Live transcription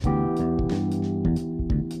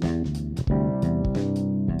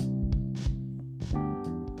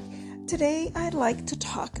Today I'd like to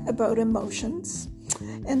talk about emotions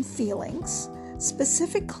and feelings,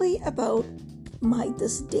 specifically about my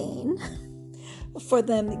disdain for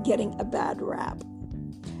them getting a bad rap.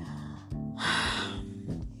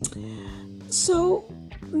 So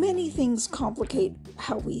many things complicate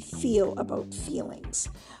how we feel about feelings,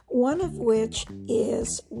 one of which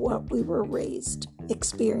is what we were raised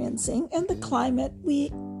experiencing and the climate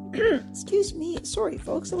we excuse me, sorry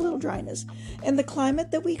folks, a little dryness, and the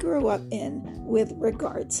climate that we grew up in with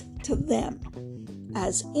regards to them.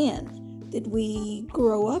 As in, did we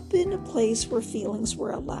grow up in a place where feelings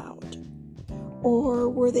were allowed? Or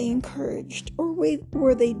were they encouraged? Or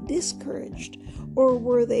were they discouraged? Or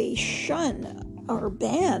were they shunned or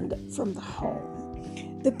banned from the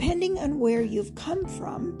home? Depending on where you've come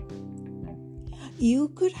from, you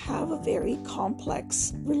could have a very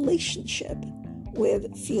complex relationship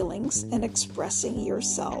with feelings and expressing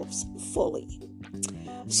yourselves fully.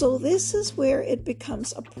 So this is where it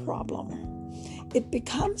becomes a problem. It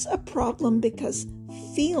becomes a problem because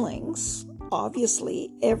feelings,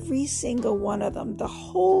 obviously, every single one of them, the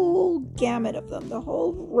whole gamut of them, the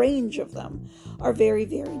whole range of them are very,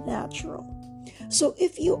 very natural. So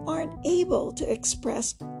if you aren't able to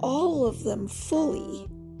express all of them fully,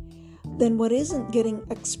 then what isn't getting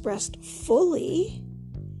expressed fully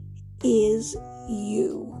is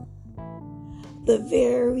you. The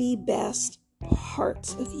very best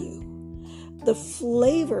parts of you. The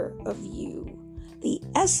flavor of you. The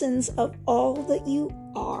essence of all that you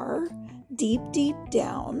are, deep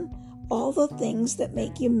down, all the things that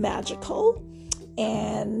make you magical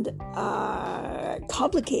and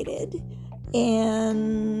complicated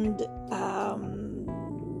and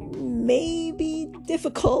maybe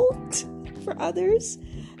difficult for others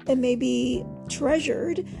and maybe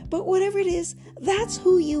treasured, but whatever it is, that's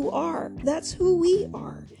who you are. That's who we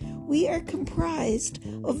are. We are comprised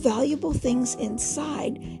of valuable things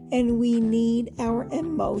inside, and we need our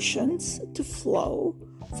emotions to flow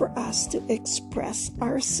for us to express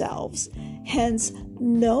ourselves, hence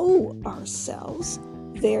know ourselves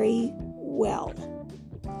very well.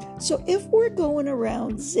 So if we're going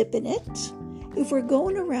around zipping it, if we're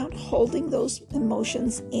going around holding those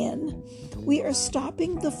emotions in, we are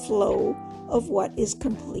stopping the flow of what is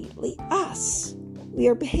completely us. We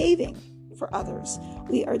are behaving for others.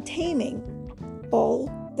 We are taming all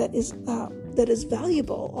that is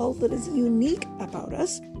valuable, all that is unique about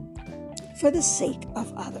us for the sake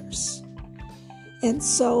of others. And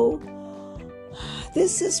so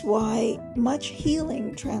this is why much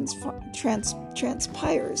healing transpires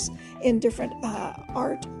in different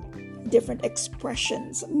art, different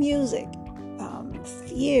expressions, music,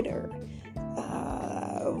 theater,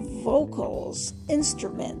 vocals,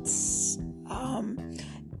 instruments,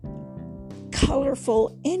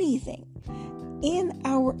 colorful anything. In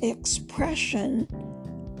our expression,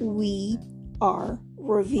 we are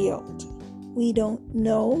revealed. We don't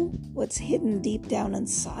know what's hidden deep down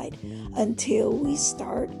inside until we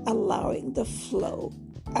start allowing the flow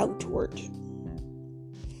outward.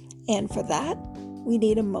 And for that, we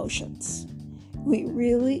need emotions. We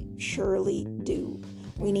really, surely do.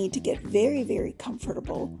 We need to get very, very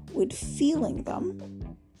comfortable with feeling them,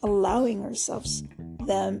 allowing ourselves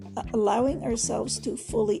to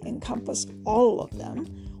fully encompass all of them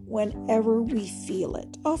whenever we feel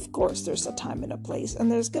it. Of course, there's a time and a place,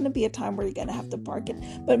 and there's going to be a time where you're going to have to park it,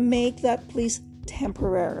 but make that place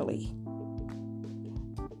temporarily.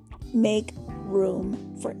 Make room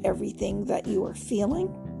for everything that you are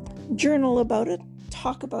feeling. Journal about it.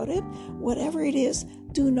 Talk about it. Whatever it is,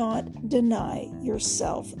 do not deny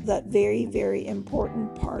yourself that very, very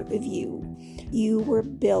important part of you. You were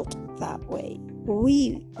built that way.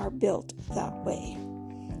 We are built that way.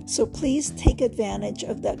 So please take advantage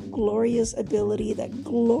of that glorious ability, that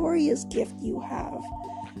glorious gift you have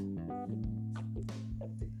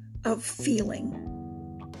of feeling.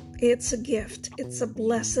 It's a gift. It's a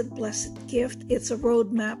blessed, blessed gift. It's a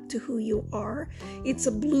roadmap to who you are. It's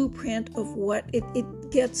a blueprint of what it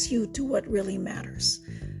gets you to what really matters.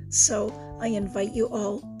 So I invite you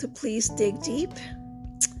all to please dig deep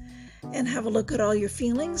and have a look at all your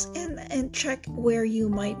feelings and check where you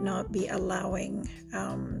might not be allowing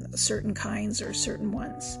certain kinds or certain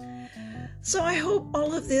ones. So I hope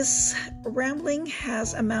all of this rambling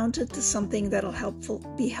has amounted to something that'll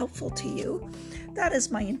be helpful to you. That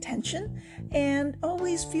is my intention. And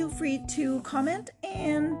always feel free to comment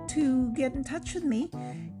and to get in touch with me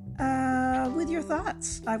with your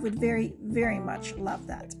thoughts. I would very, very much love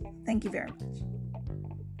that. Thank you very much.